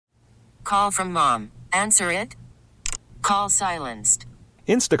Call from mom. Answer it. Call silenced.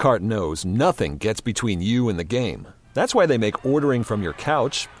 Instacart knows nothing gets between you and the game. That's why they make ordering from your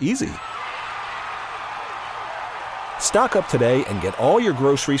couch easy. Stock up today and get all your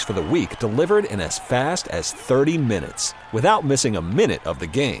groceries for the week delivered in as fast as 30 minutes without missing a minute of the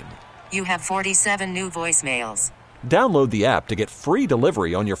game. You have 47 new voicemails. Download the app to get free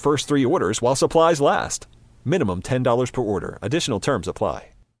delivery on your first 3 orders while supplies last. Minimum $10 per order. Additional terms apply.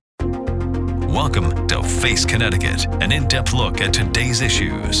 Welcome to Face Connecticut, an in-depth look at today's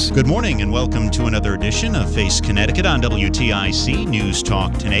issues. Good morning and welcome to another edition of Face Connecticut on WTIC News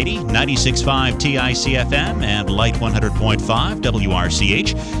Talk 1080, 96.5 TIC FM and Light 100.5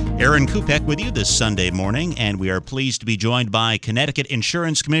 WRCH. Aaron Kupek with you this Sunday morning, and we are pleased to be joined by Connecticut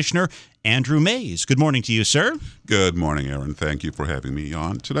Insurance Commissioner Andrew Mays. Good morning to you, sir. Good morning, Aaron. Thank you for having me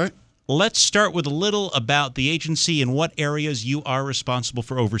on today. Let's start with a little about the agency and what areas you are responsible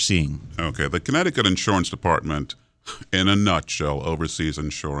for overseeing. Okay, the Connecticut Insurance Department, in a nutshell, oversees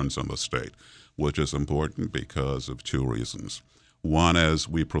insurance in the state, which is important because of 2 reasons. One is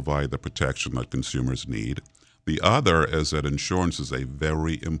we provide the protection that consumers need. The other is that insurance is a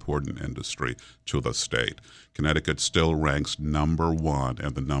very important industry to the state. Connecticut still ranks number 1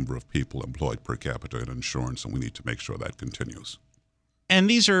 in the number of people employed per capita in insurance, and we need to make sure that continues. And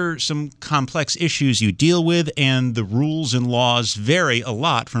these are some complex issues you deal with, and the rules and laws vary a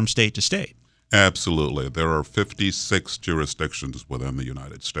lot from state to state. Absolutely. There are 56 jurisdictions within the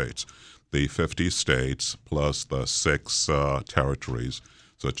United States. The 50 states plus the 6 territories,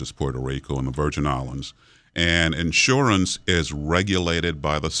 such as Puerto Rico and the Virgin Islands. And insurance is regulated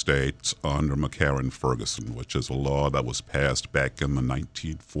by the states under McCarran-Ferguson, which is a law that was passed back in the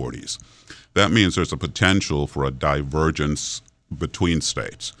 1940s. That means there's a potential for a divergence between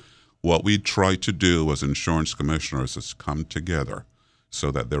states. What we try to do as insurance commissioners is come together so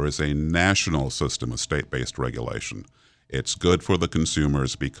that there is a national system of state-based regulation. It's good for the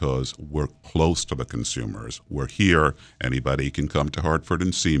consumers because we're close to the consumers. We're here. Anybody can come to Hartford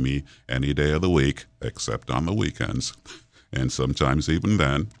and see me any day of the week, except on the weekends, and sometimes even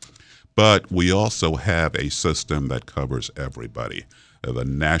then. But we also have a system that covers everybody. The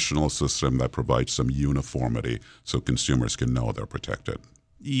national system that provides some uniformity so consumers can know they're protected.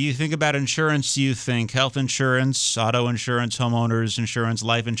 You think about insurance, you think health insurance, auto insurance, homeowners insurance,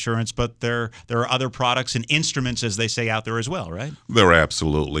 life insurance, but there are other products and instruments, as they say, out there as well, right? There are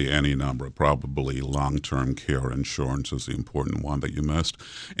absolutely any number. Probably long-term care insurance is the important one that you missed.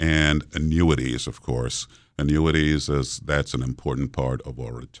 And annuities, of course. Annuities, that's an important part of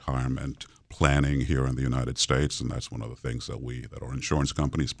our retirement planning here in the United States, and that's one of the things that our insurance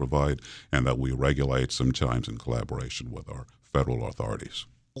companies provide and that we regulate sometimes in collaboration with our federal authorities.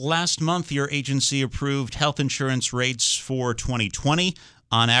 Last month, your agency approved health insurance rates for 2020.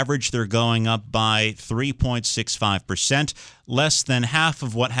 On average, they're going up by 3.65%, less than half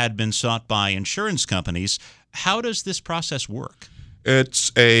of what had been sought by insurance companies. How does this process work?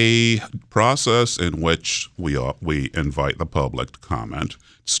 It's a process in which we invite the public to comment.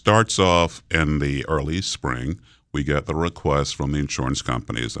 It starts off in the early spring. We get the requests from the insurance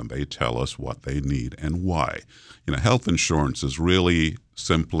companies, and they tell us what they need and why. Health insurance is really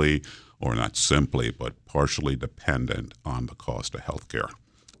simply, or not simply, but partially dependent on the cost of health care.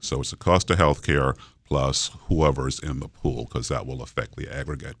 So it's the cost of health care plus whoever's in the pool, because that will affect the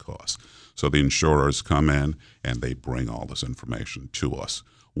aggregate cost. So the insurers come in and they bring all this information to us.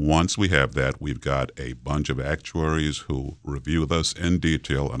 Once we have that, we've got a bunch of actuaries who review this in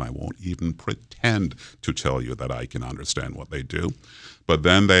detail, and I won't even pretend to tell you that I can understand what they do. But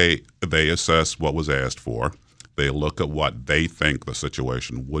then they assess what was asked for. They look at what they think the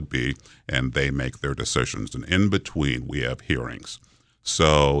situation would be, and they make their decisions. And in between, we have hearings.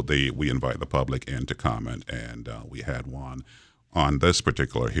 So we invite the public in to comment, and we had one on this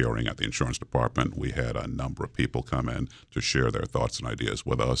particular hearing at the insurance department. We had a number of people come in to share their thoughts and ideas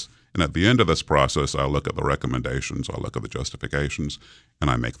with us. And at the end of this process, I look at the recommendations, I look at the justifications, and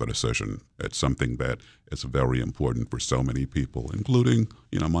I make the decision. It's something that is very important for so many people, including,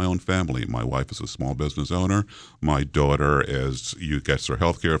 my own family. My wife is a small business owner. My daughter gets her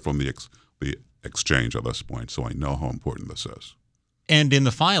health care from the exchange at this point, so I know how important this is. And in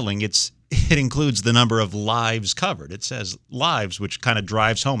the filing, it includes the number of lives covered. It says lives, which kind of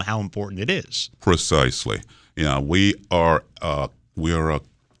drives home how important it is. Precisely. We are a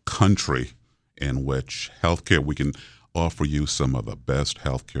country in which healthcare, we can offer you some of the best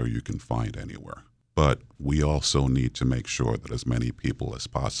healthcare you can find anywhere. But we also need to make sure that as many people as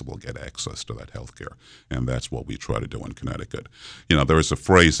possible get access to that health care. And that's what we try to do in Connecticut. There is a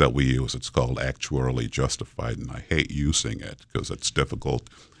phrase that we use. It's called actuarially justified, and I hate using it because it's difficult.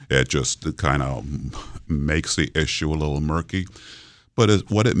 It just kind of makes the issue a little murky. But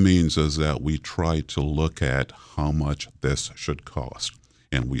what it means is that we try to look at how much this should cost,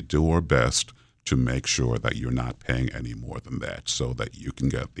 and we do our best to make sure that you're not paying any more than that so that you can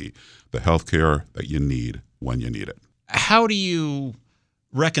get the health care that you need when you need it. How do you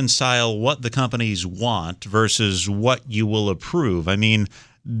reconcile what the companies want versus what you will approve? I mean,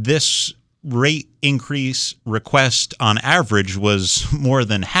 this rate increase request on average was more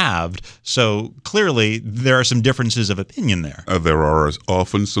than halved, so clearly there are some differences of opinion there. There are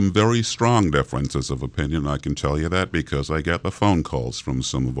often some very strong differences of opinion. I can tell you that because I get the phone calls from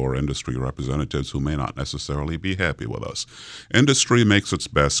some of our industry representatives who may not necessarily be happy with us. Industry makes its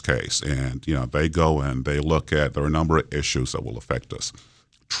best case, and they go and they look at, there are a number of issues that will affect us.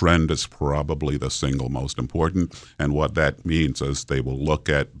 Trend is probably the single most important, and what that means is they will look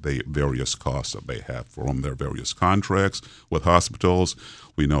at the various costs that they have from their various contracts with hospitals.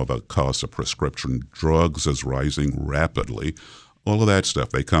 We know the cost of prescription drugs is rising rapidly. All of that stuff,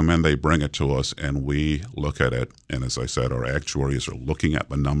 they come in, they bring it to us, and we look at it. And as I said, our actuaries are looking at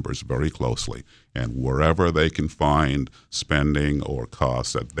the numbers very closely. And wherever they can find spending or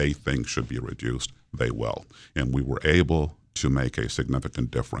costs that they think should be reduced, they will. And we were able to make a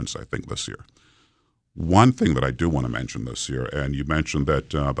significant difference, I think, this year. One thing that I do want to mention this year, and you mentioned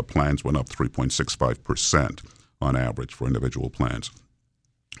that the plans went up 3.65% on average for individual plans.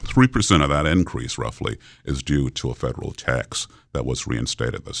 3% of that increase, roughly, is due to a federal tax that was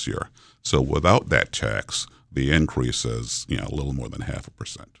reinstated this year. So without that tax, the increase is a little more than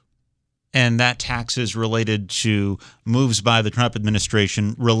 0.5%. And that tax is related to moves by the Trump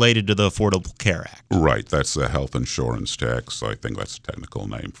administration related to the Affordable Care Act. Right. That's the health insurance tax. I think that's a technical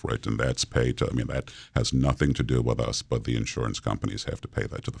name for it. And that's paid to, that has nothing to do with us, but the insurance companies have to pay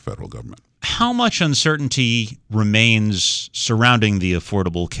that to the federal government. How much uncertainty remains surrounding the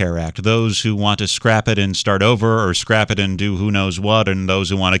Affordable Care Act? Those who want to scrap it and start over, or scrap it and do who knows what, and those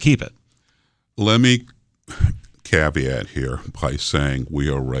who want to keep it? Let me caveat here by saying we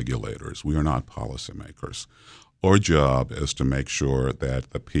are regulators. We are not policymakers. Our job is to make sure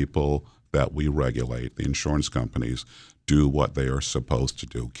that the people that we regulate, the insurance companies, do what they are supposed to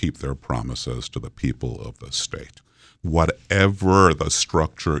do, keep their promises to the people of the state. Whatever the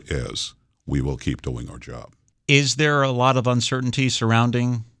structure is, we will keep doing our job. Is there a lot of uncertainty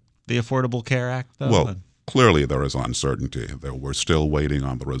surrounding the Affordable Care Act, though? Well, clearly there is uncertainty. We're still waiting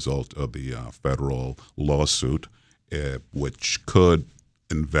on the result of the federal lawsuit, which could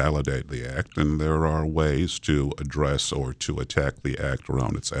invalidate the act, and there are ways to address or to attack the act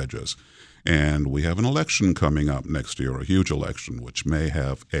around its edges. And we have an election coming up next year, a huge election, which may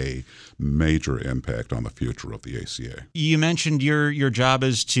have a major impact on the future of the ACA. You mentioned your job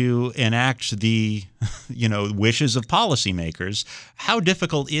is to enact the wishes of policymakers. How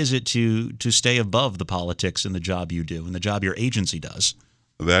difficult is it to stay above the politics in the job you do and the job your agency does?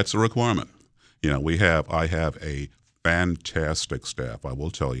 That's a requirement. I have a fantastic staff. I will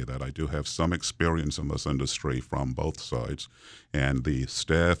tell you that I do have some experience in this industry from both sides, and the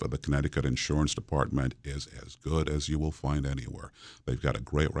staff of the Connecticut Insurance Department is as good as you will find anywhere. They've got a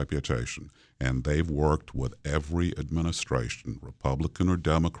great reputation, and they've worked with every administration, Republican or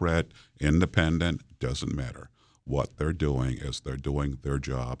Democrat, independent, doesn't matter. What they're doing is they're doing their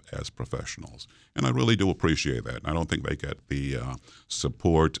job as professionals. And I really do appreciate that. I don't think they get the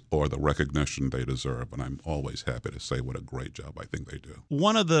support or the recognition they deserve. And I'm always happy to say what a great job I think they do.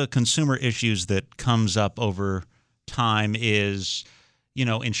 One of the consumer issues that comes up over time is,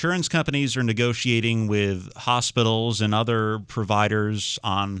 insurance companies are negotiating with hospitals and other providers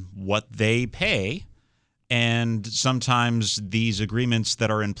on what they pay. And sometimes these agreements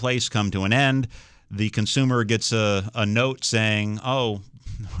that are in place come to an end. The consumer gets a note saying, oh,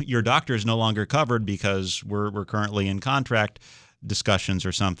 your doctor is no longer covered because we're currently in contract discussions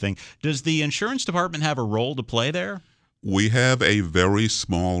or something. Does the insurance department have a role to play there? We have a very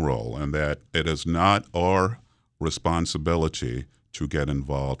small role in that it is not our responsibility to get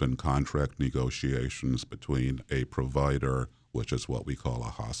involved in contract negotiations between a provider, which is what we call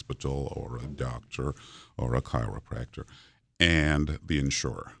a hospital or a doctor or a chiropractor, and the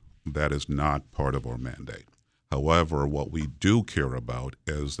insurer. That is not part of our mandate. However, what we do care about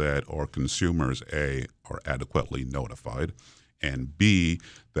is that our consumers, A, are adequately notified, and B,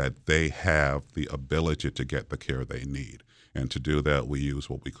 that they have the ability to get the care they need. And to do that, we use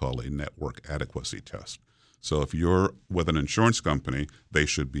what we call a network adequacy test. So if you're with an insurance company, they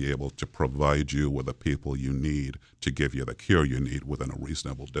should be able to provide you with the people you need to give you the care you need within a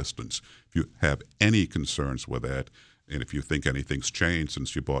reasonable distance. If you have any concerns with that, and if you think anything's changed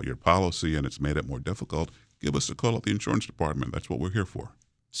since you bought your policy and it's made it more difficult, give us a call at the insurance department. That's what we're here for.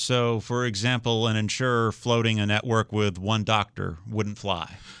 So, for example, an insurer floating a network with one doctor wouldn't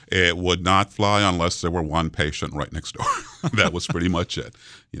fly. It would not fly unless there were one patient right next door. That was pretty much it.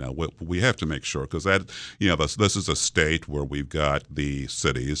 We have to make sure, because this is a state where we've got the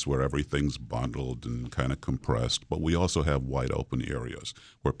cities where everything's bundled and kind of compressed, but we also have wide open areas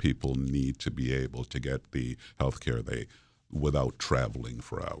where people need to be able to get the health care without traveling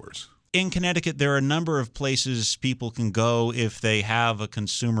for hours. In Connecticut, there are a number of places people can go if they have a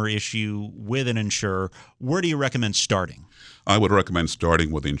consumer issue with an insurer. Where do you recommend starting? I would recommend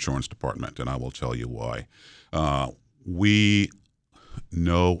starting with the insurance department, and I will tell you why. We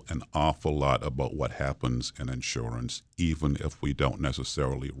know an awful lot about what happens in insurance, even if we don't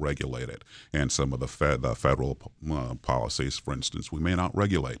necessarily regulate it. And some of the federal policies, for instance, we may not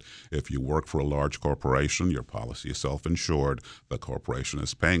regulate. If you work for a large corporation, your policy is self-insured. The corporation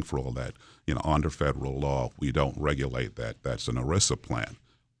is paying for all that. Under federal law, we don't regulate that. That's an ERISA plan.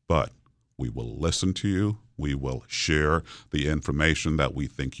 But we will listen to you. We will share the information that we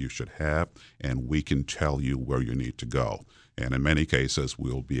think you should have, and we can tell you where you need to go. And in many cases,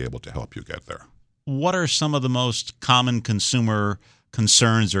 we'll be able to help you get there. What are some of the most common consumer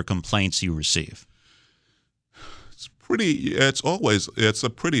concerns or complaints you receive? It's a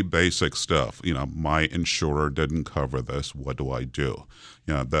pretty basic stuff. My insurer didn't cover this. What do I do?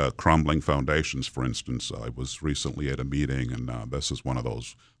 The crumbling foundations, for instance. I was recently at a meeting, and this is one of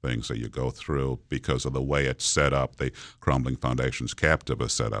those things that you go through because of the way it's set up. The crumbling foundations captive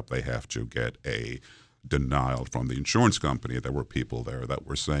is set up. They have to get a denial from the insurance company. There were people there that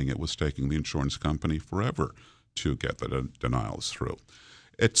were saying it was taking the insurance company forever to get the denials through.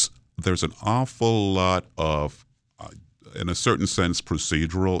 There's an awful lot of in a certain sense,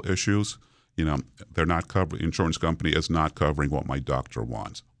 procedural issues. They're not covering. Insurance company is not covering what my doctor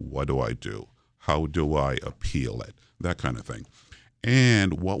wants. What do I do? How do I appeal it? That kind of thing.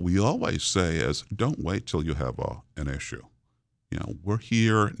 And what we always say is, don't wait till you have an issue. We're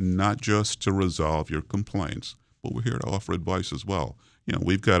here not just to resolve your complaints, but we're here to offer advice as well.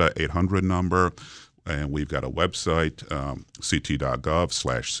 We've got an 800 number, and we've got a website,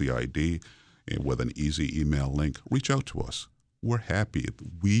 ct.gov/CID. With an easy email link. Reach out to us. We're happy.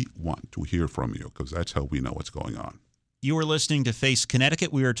 We want to hear from you because that's how we know what's going on. You are listening to Face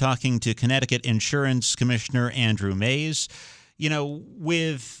Connecticut. We are talking to Connecticut Insurance Commissioner Andrew Mays.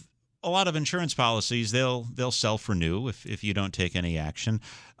 With a lot of insurance policies, they'll self-renew if you don't take any action.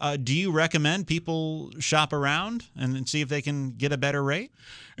 Do you recommend people shop around and see if they can get a better rate?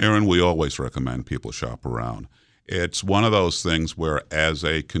 Aaron, we always recommend people shop around. It's one of those things where, as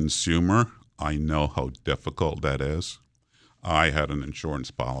a consumer, I know how difficult that is. I had an insurance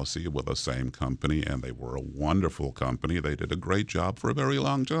policy with the same company, and they were a wonderful company. They did a great job for a very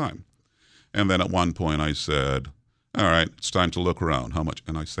long time. And then at one point I said, all right, it's time to look around. How much?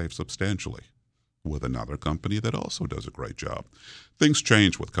 And I saved substantially with another company that also does a great job. Things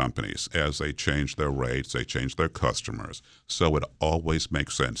change with companies. As they change their rates, they change their customers. So it always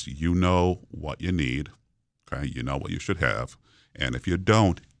makes sense. You know what you need. Okay? You know what you should have. And if you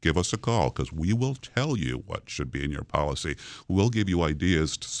don't, give us a call because we will tell you what should be in your policy. We'll give you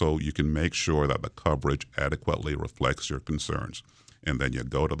ideas so you can make sure that the coverage adequately reflects your concerns. And then you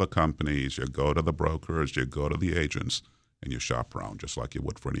go to the companies, you go to the brokers, you go to the agents, and you shop around just like you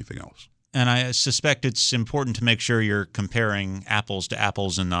would for anything else. And I suspect it's important to make sure you're comparing apples to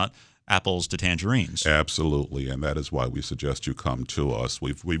apples and not apples to tangerines. Absolutely, and that is why we suggest you come to us.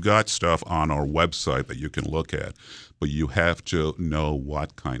 We've got stuff on our website that you can look at, but you have to know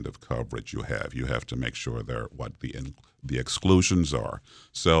what kind of coverage you have. You have to make sure what the exclusions are.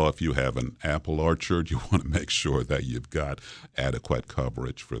 So if you have an apple orchard, you want to make sure that you've got adequate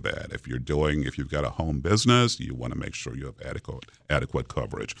coverage for that. If you've got a home business, you want to make sure you have adequate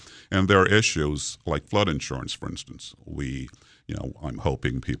coverage. And there are issues like flood insurance, for instance. I'm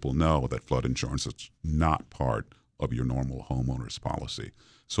hoping people know that flood insurance is not part of your normal homeowner's policy.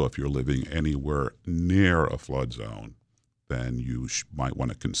 So if you're living anywhere near a flood zone, then you might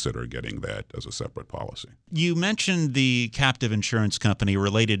want to consider getting that as a separate policy. You mentioned the captive insurance company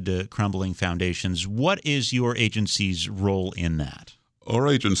related to crumbling foundations. What is your agency's role in that? Our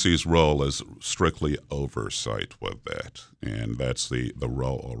agency's role is strictly oversight with that, and that's the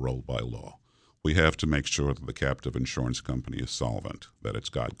role by law. We have to make sure that the captive insurance company is solvent, that it's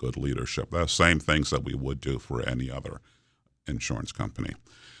got good leadership. The same things that we would do for any other insurance company.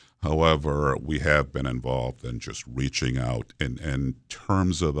 However, we have been involved in just reaching out in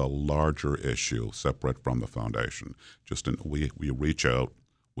terms of the larger issue, separate from the foundation. We reach out.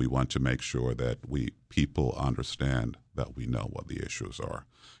 We want to make sure that people understand that we know what the issues are.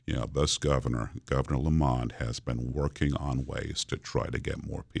 This Governor Lamont, has been working on ways to try to get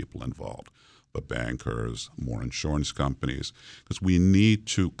more people involved. The bankers, more insurance companies, because we need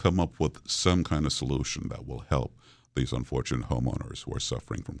to come up with some kind of solution that will help these unfortunate homeowners who are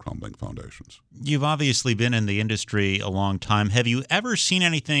suffering from crumbling foundations. You've obviously been in the industry a long time. Have you ever seen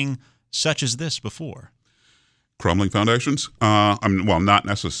anything such as this before? Crumbling foundations? Not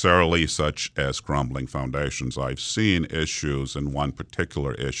necessarily such as crumbling foundations. I've seen issues in one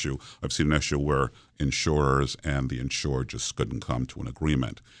particular issue. I've seen an issue where insurers and the insured just couldn't come to an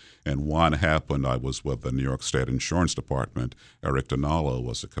agreement. And one happened, I was with the New York State Insurance Department. Eric Donalo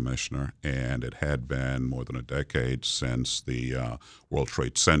was the commissioner, and it had been more than a decade since the World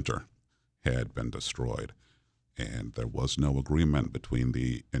Trade Center had been destroyed. And there was no agreement between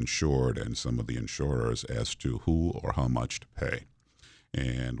the insured and some of the insurers as to who or how much to pay.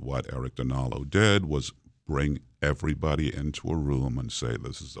 And what Eric Donalo did was bring everybody into a room and say,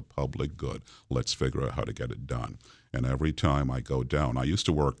 this is a public good. Let's figure out how to get it done. And every time I go down, I used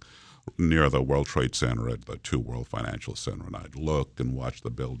to work near the World Trade Center at the 2 World Financial Center, and I'd look and watch the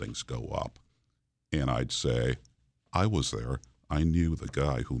buildings go up. And I'd say, I was there. I knew the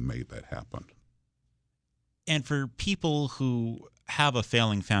guy who made that happen. And for people who have a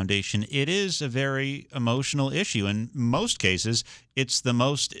failing foundation, it is a very emotional issue. In most cases, it's the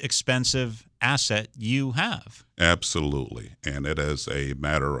most expensive asset you have. Absolutely. And it is a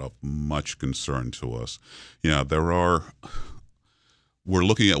matter of much concern to us. We're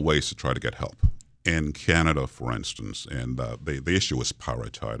looking at ways to try to get help. In Canada, for instance, and the issue is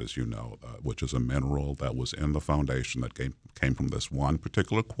pyrrhotite, as you know, which is a mineral that was in the foundation that came from this one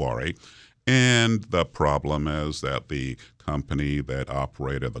particular quarry. And the problem is that the company that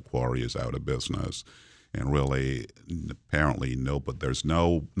operated the quarry is out of business. And really, apparently, but there's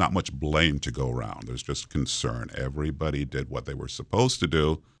not much blame to go around. There's just concern. Everybody did what they were supposed to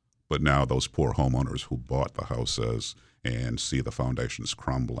do, but now those poor homeowners who bought the houses and see the foundations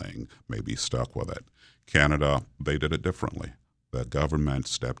crumbling may be stuck with it. Canada, they did it differently. The government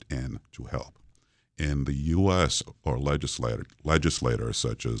stepped in to help. In the U.S., or legislators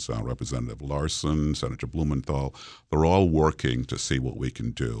such as Representative Larson, Senator Blumenthal, they're all working to see what we can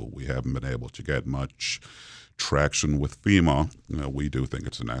do. We haven't been able to get much traction with FEMA. We do think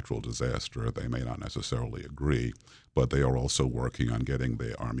it's a natural disaster. They may not necessarily agree, but they are also working on getting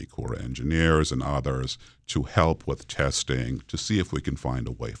the Army Corps of Engineers and others to help with testing to see if we can find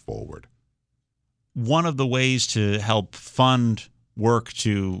a way forward. One of the ways to help fund work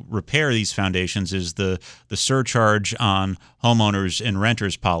to repair these foundations is the surcharge on homeowners and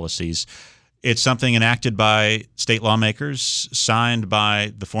renters policies. It's something enacted by state lawmakers, signed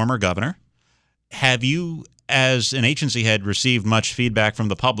by the former governor. Have you, as an agency head, received much feedback from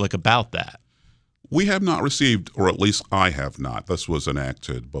the public about that? We have not received, or at least I have not. This was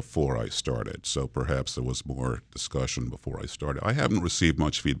enacted before I started, so perhaps there was more discussion before I started. I haven't received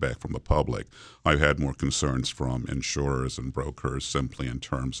much feedback from the public. I've had more concerns from insurers and brokers simply in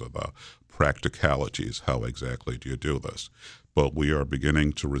terms of the practicalities. How exactly do you do this? But we are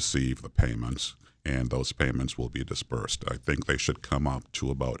beginning to receive the payments, and those payments will be dispersed. I think they should come up to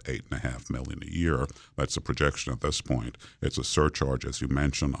about $8.5 million a year. That's a projection at this point. It's a surcharge, as you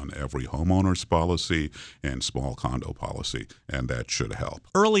mentioned, on every homeowner's policy and small condo policy, and that should help.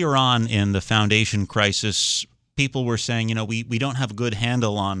 Earlier on in the foundation crisis, people were saying, we don't have a good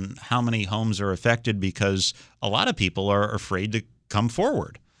handle on how many homes are affected because a lot of people are afraid to come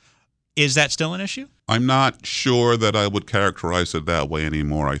forward. Is that still an issue? I'm not sure that I would characterize it that way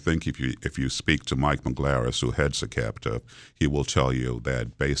anymore. I think if you speak to Mike McGlarris, who heads the captive, he will tell you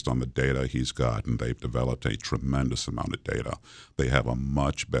that based on the data he's gotten, they've developed a tremendous amount of data. They have a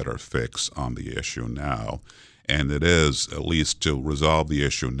much better fix on the issue now. And it is, at least to resolve the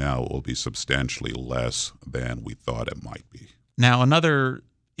issue now, it will be substantially less than we thought it might be. Now, another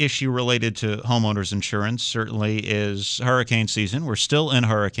issue related to homeowners insurance certainly is hurricane season. We're still in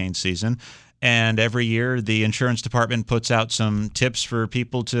hurricane season, and every year the insurance department puts out some tips for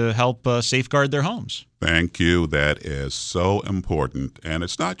people to help safeguard their homes. Thank you. That is so important. And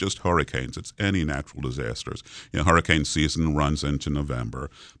it's not just hurricanes, it's any natural disasters. Hurricane season runs into November,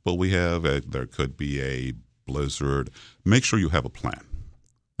 but there could be a blizzard. Make sure you have a plan.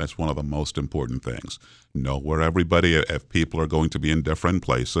 That's one of the most important things. Know where everybody, if people are going to be in different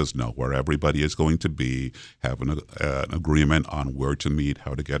places, know where everybody is going to be, have an agreement on where to meet,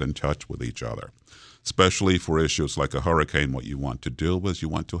 how to get in touch with each other. especially for issues like a hurricane. What you want to do is you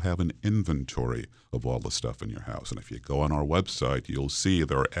want to have an inventory of all the stuff in your house. And if you go on our website, you'll see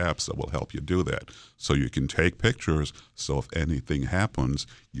there are apps that will help you do that. So you can take pictures, so if anything happens,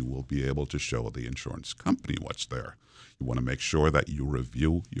 you will be able to show the insurance company what's there. You want to make sure that you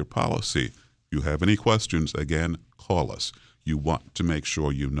review your policy. If you have any questions, again, call us. You want to make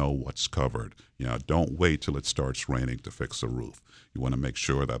sure you know what's covered. Don't wait till it starts raining to fix a roof. You want to make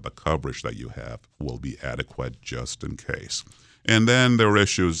sure that the coverage that you have will be adequate just in case. And then there are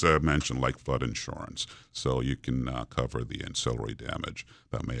issues mentioned like flood insurance. So you can cover the ancillary damage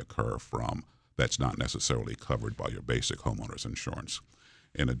that may occur from that's not necessarily covered by your basic homeowner's insurance.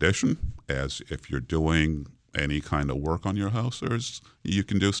 In addition, as if you're doing any kind of work on your house, you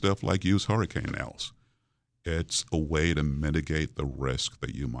can do stuff like use hurricane nails. It's a way to mitigate the risk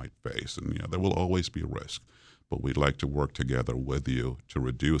that you might face. And there will always be a risk, but we'd like to work together with you to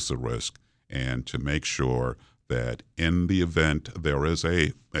reduce the risk and to make sure that in the event there is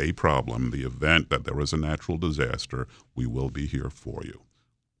a problem, the event that there is a natural disaster, we will be here for you.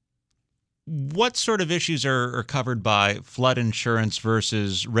 What sort of issues are covered by flood insurance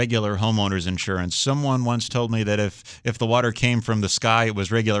versus regular homeowners insurance? Someone once told me that if the water came from the sky, it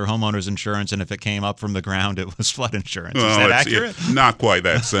was regular homeowners insurance, and if it came up from the ground, it was flood insurance. Is that accurate? Not quite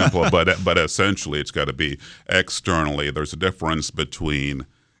that simple, but essentially it's got to be externally. There's a difference between,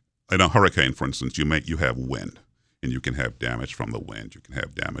 in a hurricane, for instance, you have wind, and you can have damage from the wind. You can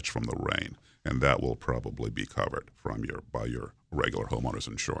have damage from the rain, and that will probably be covered by your regular homeowners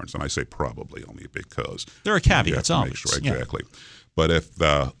insurance. And I say probably only because there are caveats, always. Sure, exactly. Yeah. But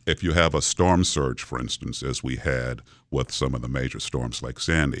if you have a storm surge, for instance, as we had with some of the major storms like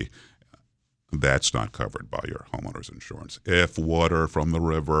Sandy, that's not covered by your homeowner's insurance. If water from the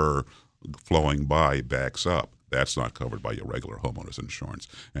river flowing by backs up, that's not covered by your regular homeowner's insurance,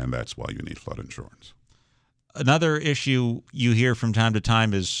 and that's why you need flood insurance. Another issue you hear from time to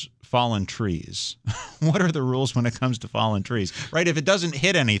time is fallen trees. What are the rules when it comes to fallen trees? Right, if it doesn't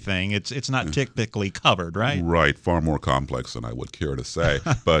hit anything, it's not typically covered, right? Right, far more complex than I would care to say.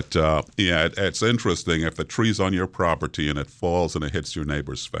 But it's interesting. If the tree's on your property and it falls and it hits your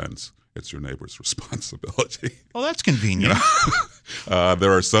neighbor's fence, it's your neighbor's responsibility. Well, that's convenient.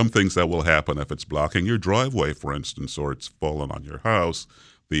 There are some things that will happen if it's blocking your driveway, for instance, or it's fallen on your house.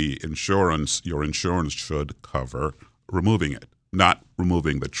 Your insurance should cover removing it. Not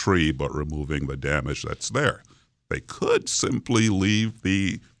removing the tree, but removing the damage that's there. They could simply leave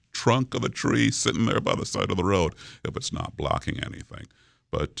the trunk of the tree sitting there by the side of the road if it's not blocking anything.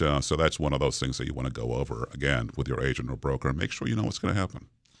 But so that's one of those things that you want to go over, again, with your agent or broker and make sure you know what's going to happen.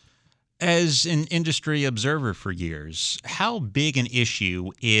 As an industry observer for years, how big an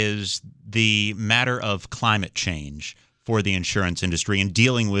issue is the matter of climate change for the insurance industry in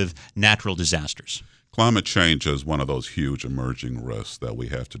dealing with natural disasters? Climate change is one of those huge emerging risks that we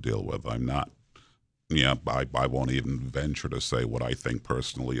have to deal with. I won't even venture to say what I think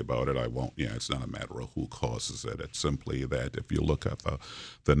personally about it. It's not a matter of who causes it. It's simply that if you look at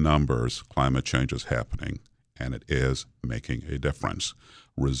the numbers, climate change is happening, and it is making a difference.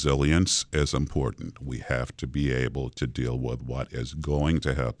 Resilience is important. We have to be able to deal with what is going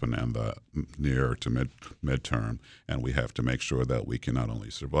to happen in the near to midterm, and we have to make sure that we can not only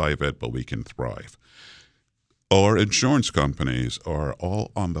survive it, but we can thrive. Our insurance companies are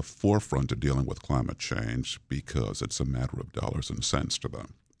all on the forefront of dealing with climate change because it's a matter of dollars and cents to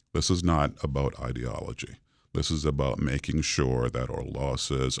them. This is not about ideology. This is about making sure that our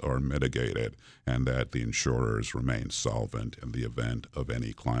losses are mitigated and that the insurers remain solvent in the event of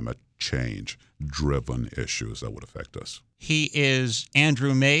any climate change-driven issues that would affect us. He is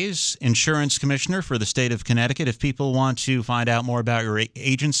Andrew Mays, Insurance Commissioner for the state of Connecticut. If people want to find out more about your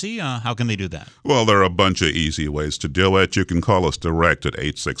agency, how can they do that? Well, there are a bunch of easy ways to do it. You can call us direct at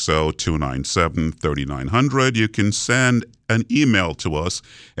 860-297-3900. You can send an email to us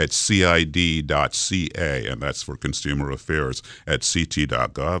at cid.ca, and that's for Consumer Affairs, at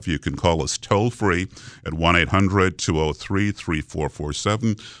ct.gov. You can call us toll-free at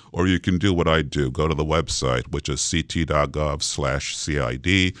 1-800-203-3447, or you can do what I do. Go to the website, which is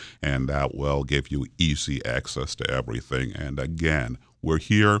ct.gov/CID, and that will give you easy access to everything. And again, we're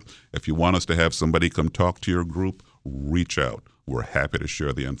here. If you want us to have somebody come talk to your group, reach out. We're happy to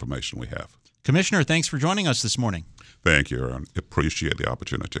share the information we have. Commissioner, thanks for joining us this morning. Thank you, Aaron. Appreciate the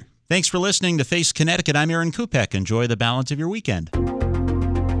opportunity. Thanks for listening to Face Connecticut. I'm Aaron Kupek. Enjoy the balance of your weekend.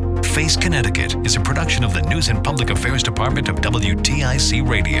 Face Connecticut is a production of the News and Public Affairs Department of WTIC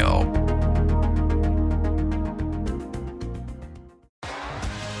Radio.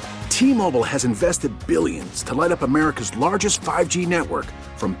 T-Mobile has invested billions to light up America's largest 5G network,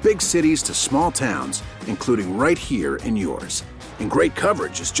 from big cities to small towns, including right here in yours. And great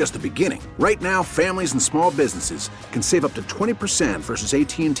coverage is just the beginning. Right now, families and small businesses can save up to 20% versus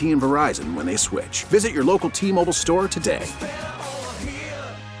AT&T and Verizon when they switch. Visit your local T-Mobile store today.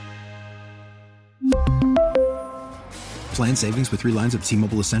 Plan savings with 3 lines of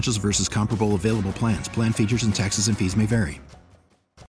T-Mobile Essentials versus comparable available plans. Plan features and taxes and fees may vary.